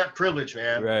exploiting that privilege,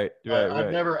 man. Right.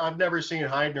 I've never seen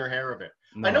hide nor hair of it.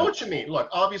 No. I know what you mean. Look,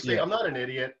 obviously I'm not an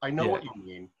idiot. I know what you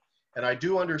mean. And I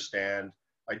do understand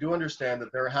that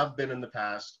there have been in the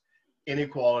past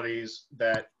inequalities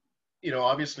that, you know,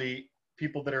 obviously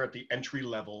people that are at the entry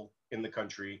level in the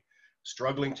country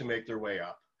struggling to make their way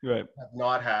up have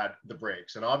not had the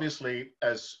breaks. And obviously,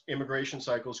 as immigration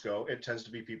cycles go, it tends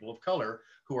to be people of color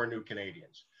who are new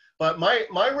Canadians. But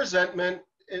my resentment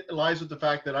lies with the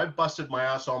fact that I've busted my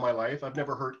ass all my life. I've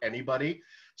never hurt anybody.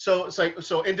 So it's like,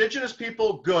 so Indigenous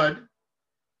people, good.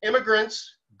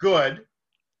 Immigrants, good.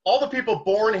 All the people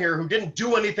born here who didn't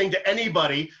do anything to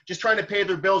anybody, just trying to pay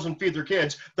their bills and feed their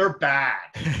kids, they're bad.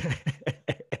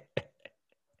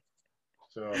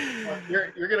 So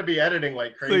you're going to be editing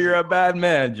like crazy. So you're a bad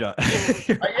man, John.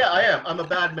 Yeah, I am. I'm a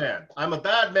bad man. I'm a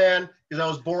bad man because I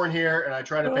was born here and I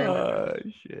try to pay my bills.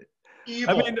 Shit.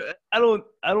 Evil. I mean, I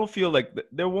don't feel like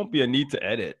there won't be a need to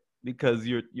edit because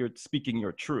you're speaking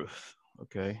your truth.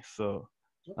 Okay, so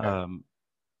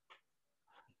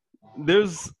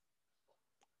there's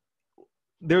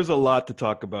a lot to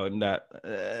talk about in that.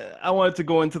 I wanted to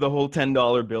go into the whole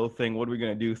 $10 bill thing. What are we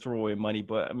gonna do? Throw away money?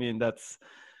 But I mean,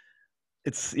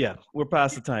 we're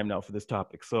past the time now for this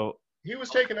topic. So he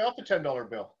was taken off the $10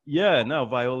 bill. Yeah, no,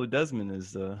 Viola Desmond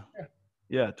is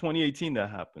 2018 that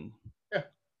happened. Yeah.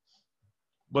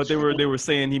 But they were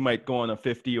saying he might go on a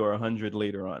 50 or 100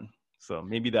 later on. So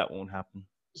maybe that won't happen.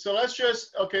 So let's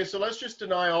just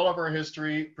deny all of our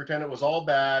history, pretend it was all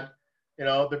bad. You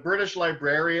know, the British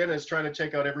librarian is trying to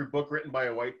take out every book written by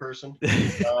a white person.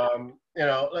 You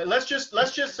know, let's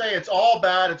just say it's all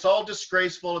bad, it's all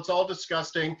disgraceful, it's all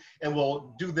disgusting, and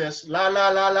we'll do this la la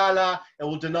la la la, and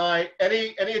we'll deny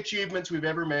any achievements we've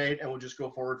ever made, and we'll just go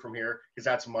forward from here because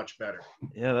that's much better.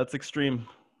 Yeah, that's extreme.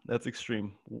 That's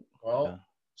extreme. Well,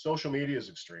 social media is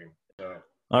extreme. So.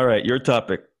 All right, your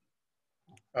topic.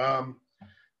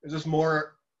 Is this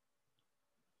more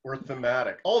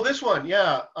thematic? Oh, this one,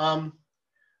 yeah.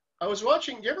 I was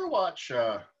watching. Do you ever watch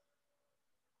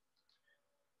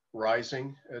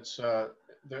Rising? It's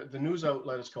the news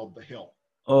outlet is called The Hill.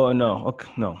 Oh no, okay,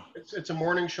 no. It's a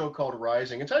morning show called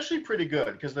Rising. It's actually pretty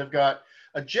good because they've got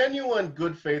a genuine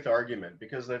good faith argument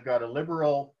because they've got a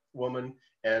liberal woman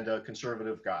and a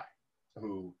conservative guy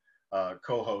who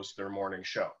co-host their morning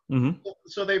show. Mm-hmm.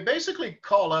 So they basically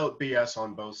call out BS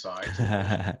on both sides.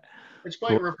 It's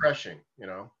quite refreshing, you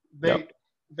know.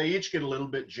 They each get a little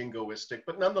bit jingoistic,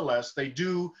 but nonetheless, they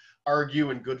do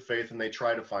argue in good faith and they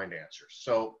try to find answers.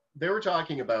 So they were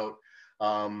talking about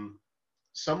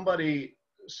somebody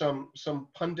some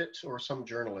pundit or some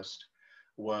journalist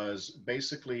was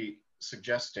basically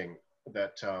suggesting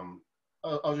that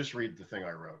I'll just read the thing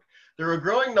I wrote. There are a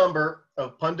growing number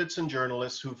of pundits and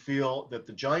journalists who feel that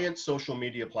the giant social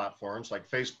media platforms like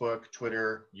Facebook,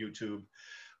 Twitter, YouTube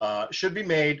should be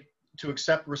made to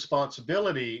accept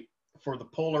responsibility for the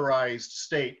polarized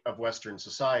state of Western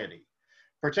society,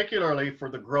 particularly for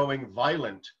the growing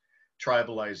violent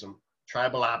tribalism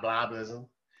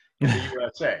in the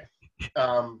USA.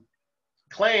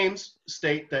 Claims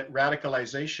state that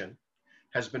radicalization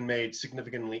has been made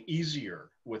significantly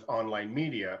easier with online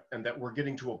media and that we're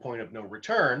getting to a point of no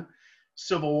return.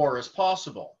 Civil war is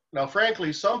possible. Now,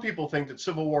 frankly, some people think that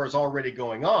civil war is already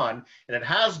going on, and it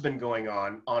has been going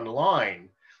on online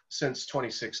since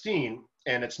 2016,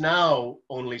 and it's now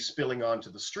only spilling onto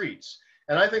the streets.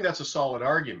 And I think that's a solid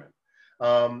argument.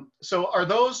 So are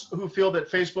those who feel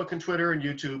that Facebook and Twitter and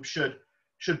YouTube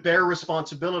should bear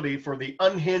responsibility for the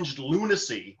unhinged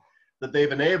lunacy that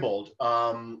they've enabled,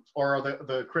 or are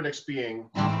the critics being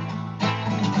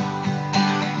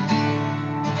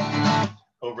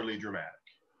overly dramatic?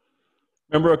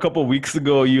 Remember a couple of weeks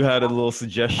ago, you had a little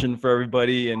suggestion for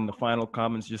everybody in the final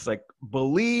comments, just like,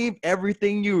 believe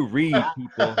everything you read,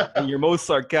 people. In your most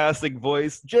sarcastic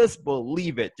voice, just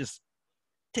believe it. Just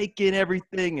take in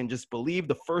everything and just believe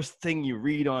the first thing you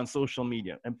read on social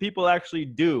media. And people actually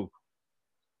do.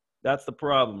 That's the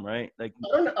problem, right? Like,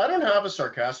 I don't have a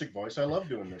sarcastic voice. I love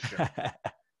doing this shit.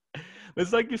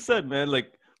 It's like you said, man,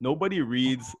 like nobody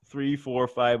reads 3, 4,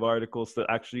 5 articles to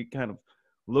actually kind of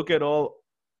look at all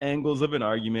angles of an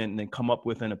argument and then come up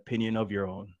with an opinion of your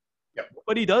own. Yep.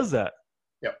 Nobody does that.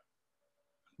 Yep.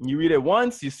 You read it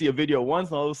once, you see a video once,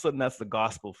 and all of a sudden that's the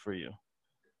gospel for you.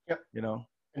 Yep. You know?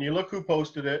 And you look who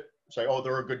posted it, say, oh,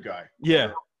 they're a good guy.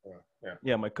 Yeah. Yeah.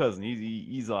 Yeah, my cousin.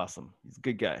 He's awesome. He's a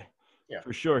good guy. Yeah.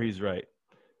 For sure he's right.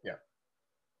 Yeah.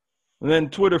 And then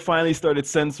Twitter finally started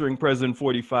censoring President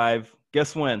 45.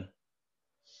 Guess when?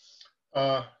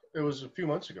 It was a few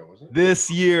months ago, wasn't it? This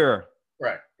year.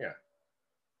 Right. Yeah.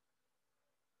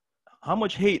 How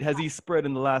much hate has he spread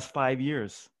in the last 5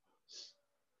 years?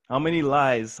 How many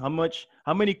lies?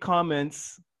 How many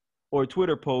comments or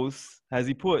Twitter posts has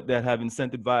he put that have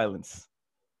incited violence?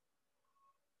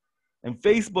 And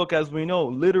Facebook, as we know,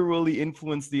 literally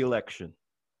influenced the election.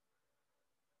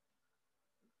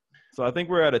 So I think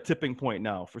we're at a tipping point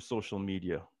now for social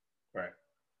media. Right.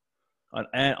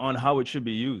 On how it should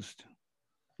be used.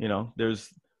 You know, there's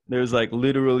like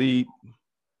literally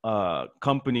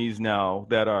companies now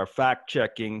that are fact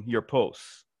checking your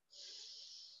posts.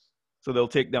 So they'll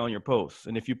take down your posts.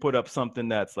 And if you put up something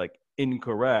that's like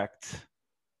incorrect,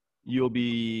 you'll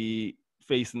be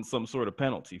facing some sort of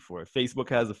penalty for it. Facebook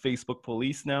has a Facebook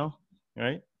police now,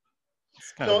 right?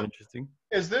 It's kind of interesting.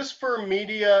 Is this for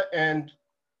media and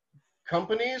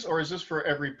companies, or is this for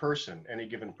every person, any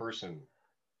given person?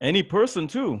 Any person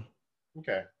too.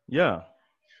 Okay. Yeah.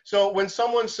 So when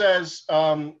someone says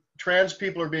trans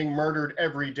people are being murdered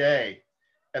every day,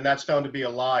 and that's found to be a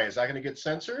lie, is that going to get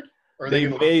censored? Or they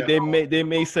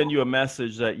may send you a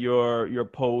message that your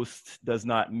post does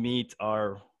not meet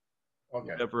our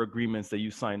whatever agreements that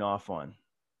you sign off on.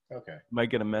 Okay. You might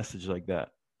get a message like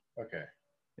that. Okay.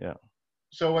 Yeah.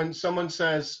 So when someone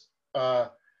says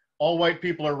all white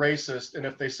people are racist, and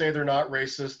if they say they're not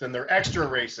racist, then they're extra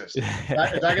racist, is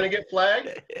that going to get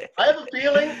flagged? I have a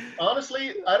feeling,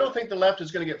 honestly, I don't think the left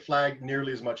is going to get flagged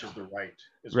nearly as much as the right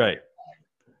is. Right.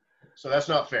 So that's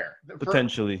not fair.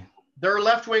 Potentially. There are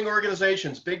left-wing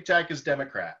organizations. Big tech is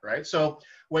Democrat, right? So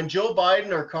when Joe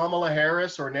Biden or Kamala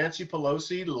Harris or Nancy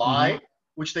Pelosi lie,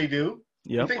 which they do,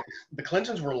 you think the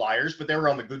Clintons were liars, but they were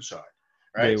on the good side,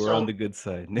 right? They were on the good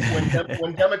side.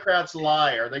 when Democrats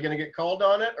lie, are they going to get called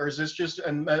on it? Or is this just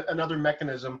another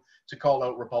mechanism to call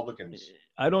out Republicans?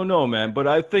 I don't know, man. But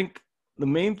I think the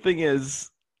main thing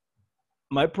is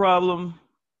my problem,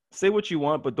 say what you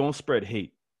want, but don't spread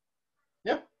hate.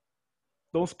 Yeah.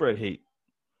 Don't spread hate.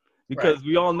 Because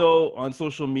we all know on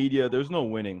social media, there's no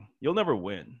winning. You'll never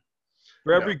win.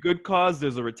 For every good cause,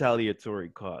 there's a retaliatory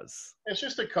cause. It's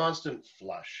just a constant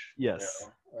flush. Yes. You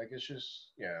know? Like it's just,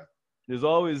 yeah. There's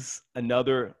always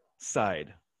another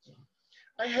side.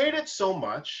 I hate it so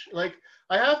much. Like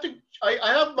I have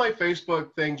my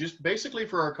Facebook thing just basically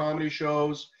for our comedy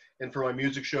shows and for my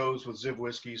music shows with Ziv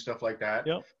Whiskey, stuff like that.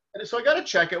 Yep. And so I got to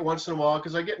check it once in a while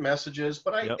because I get messages,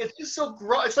 but it's just so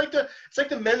gross. It's like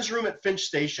the men's room at Finch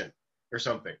Station or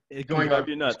something. It can drive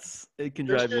you nuts. It can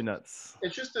drive you nuts.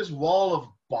 It's just this wall of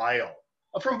bile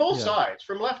from both sides,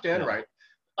 from left and right.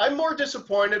 I'm more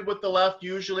disappointed with the left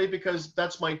usually because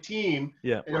that's my team.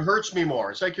 Yeah. And it hurts me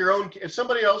more. It's like your own. If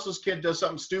somebody else's kid does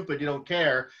something stupid, you don't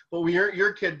care. But when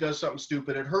your kid does something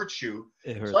stupid, it hurts you.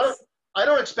 It So hurts. I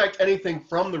don't expect anything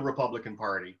from the Republican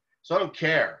Party. So I don't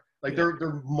care. Like Yeah.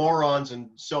 they're morons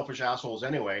and selfish assholes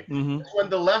anyway. Mm-hmm. It's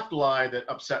when the left lie that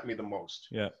upset me the most.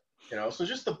 Yeah. You know, so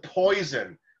just the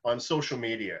poison on social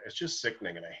media. It's just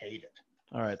sickening and I hate it.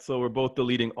 All right. So we're both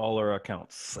deleting all our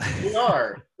accounts. We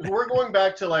are. We're going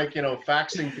back to like, you know,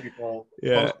 faxing people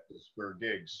Yeah. for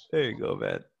gigs. There you go,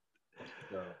 man.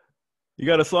 So. You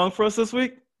got a song for us this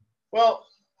week? Well,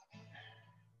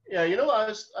 yeah, you know,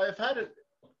 I've had it.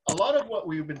 A lot of what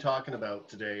we've been talking about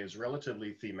today is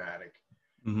relatively thematic.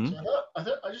 Mm-hmm. So I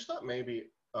just thought maybe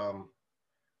I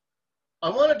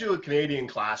want to do a Canadian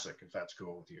classic if that's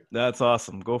cool with you. That's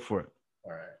awesome. Go for it.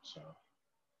 All right, so.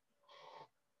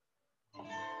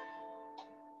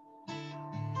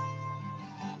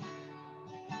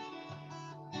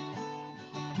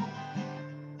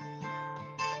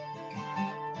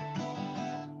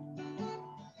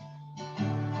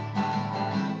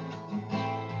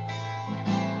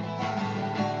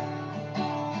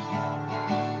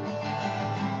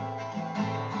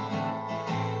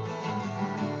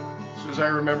 As I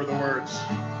remember the words.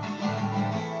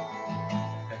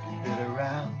 Have you been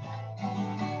around?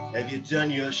 Have you done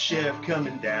your share of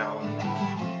coming down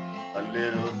on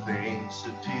little things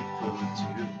that people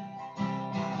do?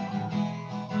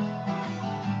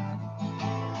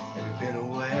 Have you been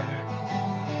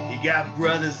aware? You got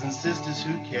brothers and sisters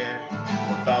who care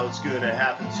about what's gonna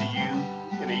happen to you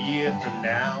in a year from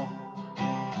now.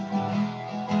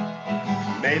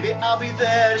 Maybe I'll be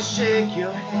there to shake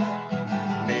your hand.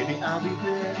 Maybe I'll be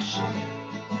there to shake.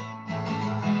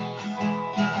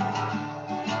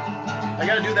 I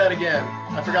gotta do that again.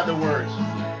 I forgot the words.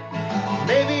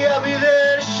 Maybe I'll be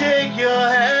there to shake your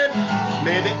hand.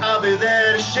 Maybe I'll be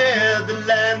there to share the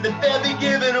land that they'll be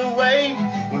giving away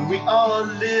when we all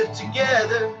live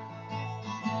together.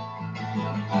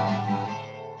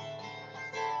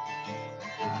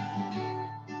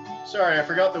 Sorry, I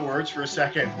forgot the words for a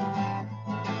second.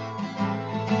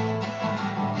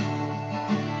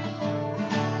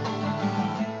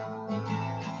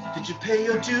 Did you pay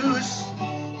your dues?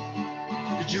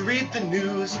 Did you read the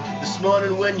news this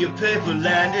morning when your paper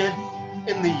landed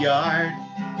in the yard?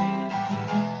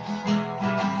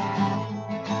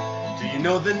 Do you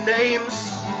know the names?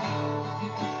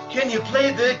 Can you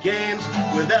play the games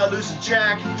without losing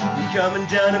track and coming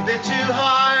down a bit too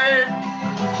hard?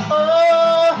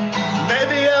 Oh,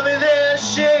 maybe I'll be there to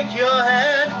shake your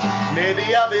hand.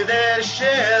 Maybe I'll be there to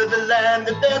share the land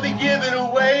that they'll be giving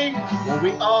away when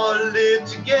we all live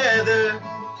together.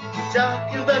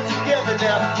 Talking about together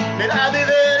now. Maybe I'll be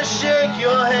there to shake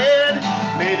your hand.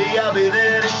 Maybe I'll be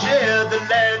there to share the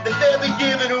land that they'll be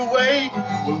giving away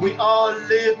when we all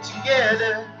live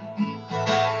together.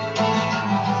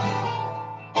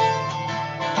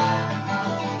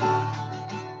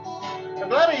 I'm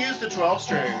glad I used the 12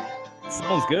 string.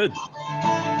 Sounds good.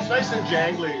 It's nice and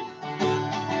jangly.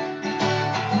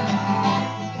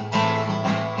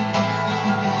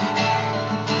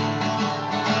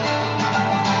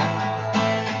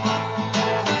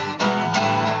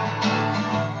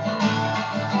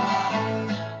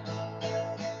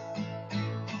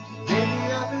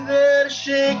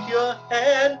 Shake your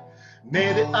hand.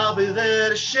 Maybe I'll be there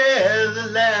to share the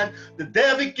land that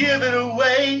they'll be giving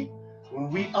away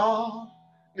when we all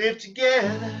live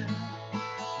together.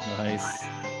 Nice.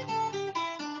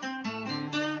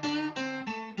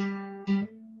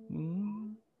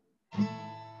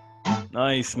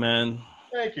 Nice, man.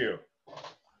 Thank you.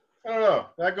 I don't know.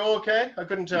 Did that go okay? I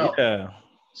couldn't tell. Yeah.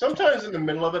 Sometimes in the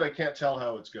middle of it, I can't tell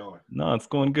how it's going. No, it's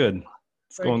going good.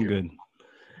 It's going good.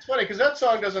 It's funny because that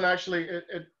song doesn't actually,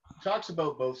 it talks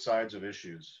about both sides of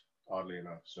issues, oddly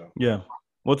enough. So yeah.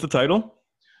 What's the title?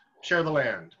 Share the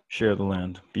Land. Share the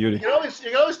Land. Beauty. You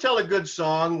can always tell a good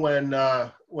song when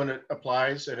it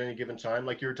applies at any given time.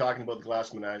 Like you were talking about the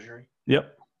Glass Menagerie.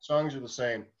 Yep. Songs are the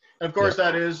same. And of course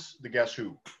that is the Guess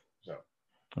Who. So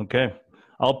okay.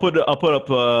 I'll put up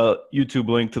a YouTube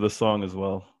link to the song as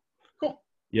well. Cool.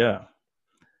 Yeah.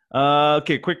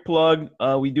 Okay, quick plug.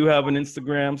 We do have an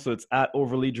Instagram, so it's at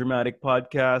Overly Dramatic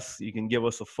Podcast. You can give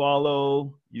us a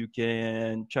follow. You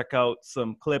can check out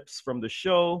some clips from the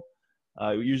show.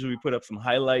 Usually we put up some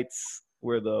highlights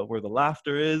where the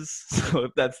laughter is. So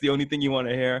if that's the only thing you want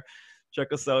to hear,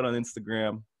 check us out on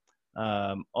Instagram.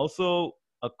 Also,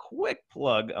 a quick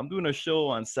plug. I'm doing a show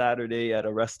on Saturday at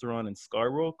a restaurant in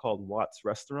Scarborough called Watts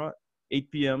Restaurant,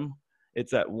 8 p.m.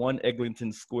 It's at 1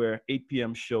 Eglinton Square, 8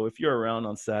 p.m. show. If you're around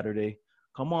on Saturday,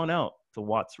 come on out to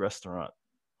Watts Restaurant.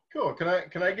 Cool. Can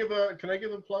I give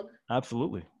a plug?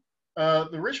 Absolutely.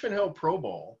 The Richmond Hill Pro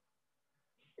Bowl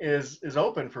is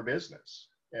open for business,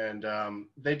 and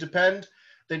they depend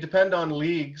on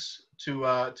leagues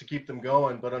to keep them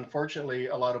going. But unfortunately,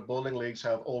 a lot of bowling leagues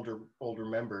have older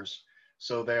members,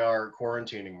 so they are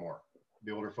quarantining more.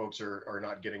 The older folks are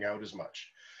not getting out as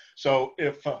much. So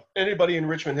if anybody in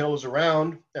Richmond Hill is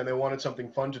around and they wanted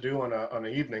something fun to do on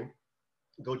an evening,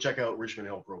 go check out Richmond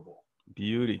Hill Pro Bowl.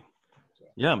 Beauty.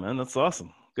 Yeah, man, that's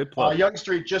awesome. Good plug. Yonge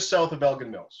Street, just south of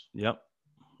Elgin Mills. Yep.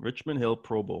 Richmond Hill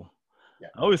Pro Bowl. Yeah.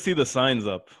 I always see the signs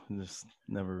up. Just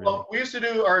never really. Well, we used to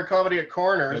do our comedy at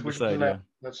Corners, Right which beside, was in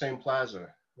that same plaza.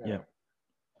 Yeah.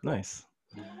 Nice.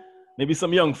 Maybe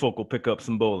some young folk will pick up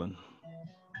some bowling.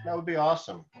 That would be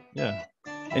awesome. Yeah.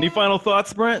 Any final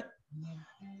thoughts, Brent?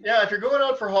 Yeah, if you're going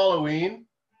out for Halloween,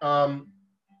 don't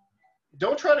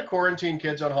try to quarantine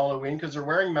kids on Halloween because they're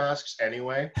wearing masks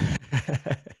anyway.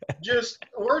 Just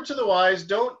word to the wise,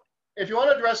 don't. If you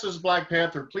want to dress as Black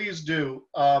Panther, please do,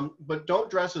 but don't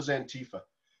dress as Antifa.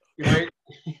 You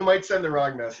might send the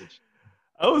wrong message.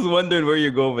 I was wondering where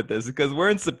you're going with this because we're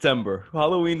in September.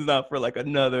 Halloween's not for like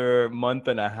another month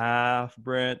and a half,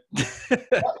 Brent.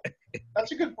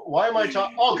 That's a good. Why am I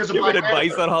talking? Oh, because of Giving Black advice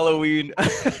Panther. on Halloween.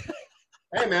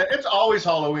 Hey man, it's always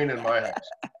Halloween in my house.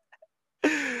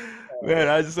 Man,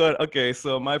 I just want. Okay,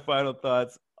 so my final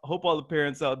thoughts. I hope all the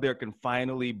parents out there can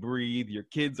finally breathe. Your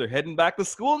kids are heading back to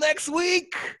school next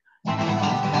week.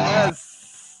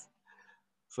 Yes.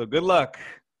 So good luck.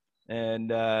 And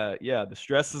yeah, the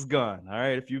stress is gone. All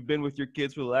right. If you've been with your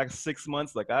kids for the last 6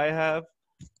 months, like I have,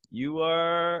 you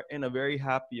are in a very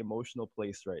happy, emotional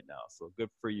place right now. So good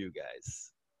for you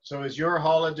guys. So is your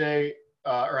holiday,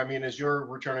 is your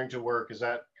returning to work, is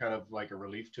that kind of like a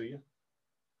relief to you?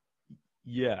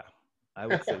 Yeah, I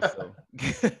would say so.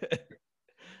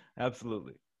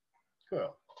 Absolutely.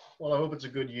 Cool. Well, I hope it's a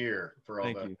good year for all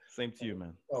Thank you. Same to you,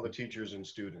 man. All the teachers and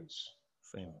students.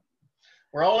 Same.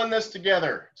 We're all in this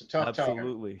together. It's a tough time.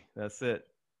 Absolutely. That's it.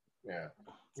 Yeah.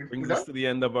 Brings us to the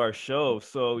end of our show.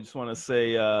 So just want to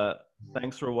say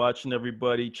thanks for watching,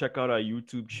 everybody. Check out our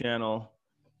YouTube channel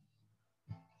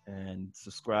and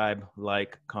subscribe,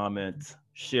 like, comment,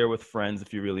 share with friends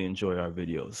if you really enjoy our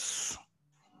videos.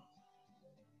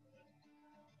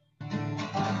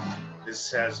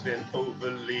 This has been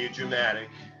overly dramatic.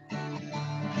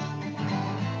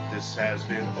 This has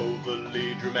been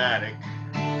overly dramatic.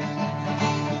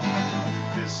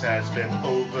 This has been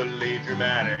overly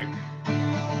dramatic.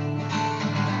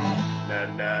 Na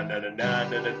na na na na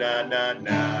na na na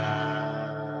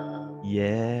na.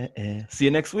 Yeah. See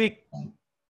you next week.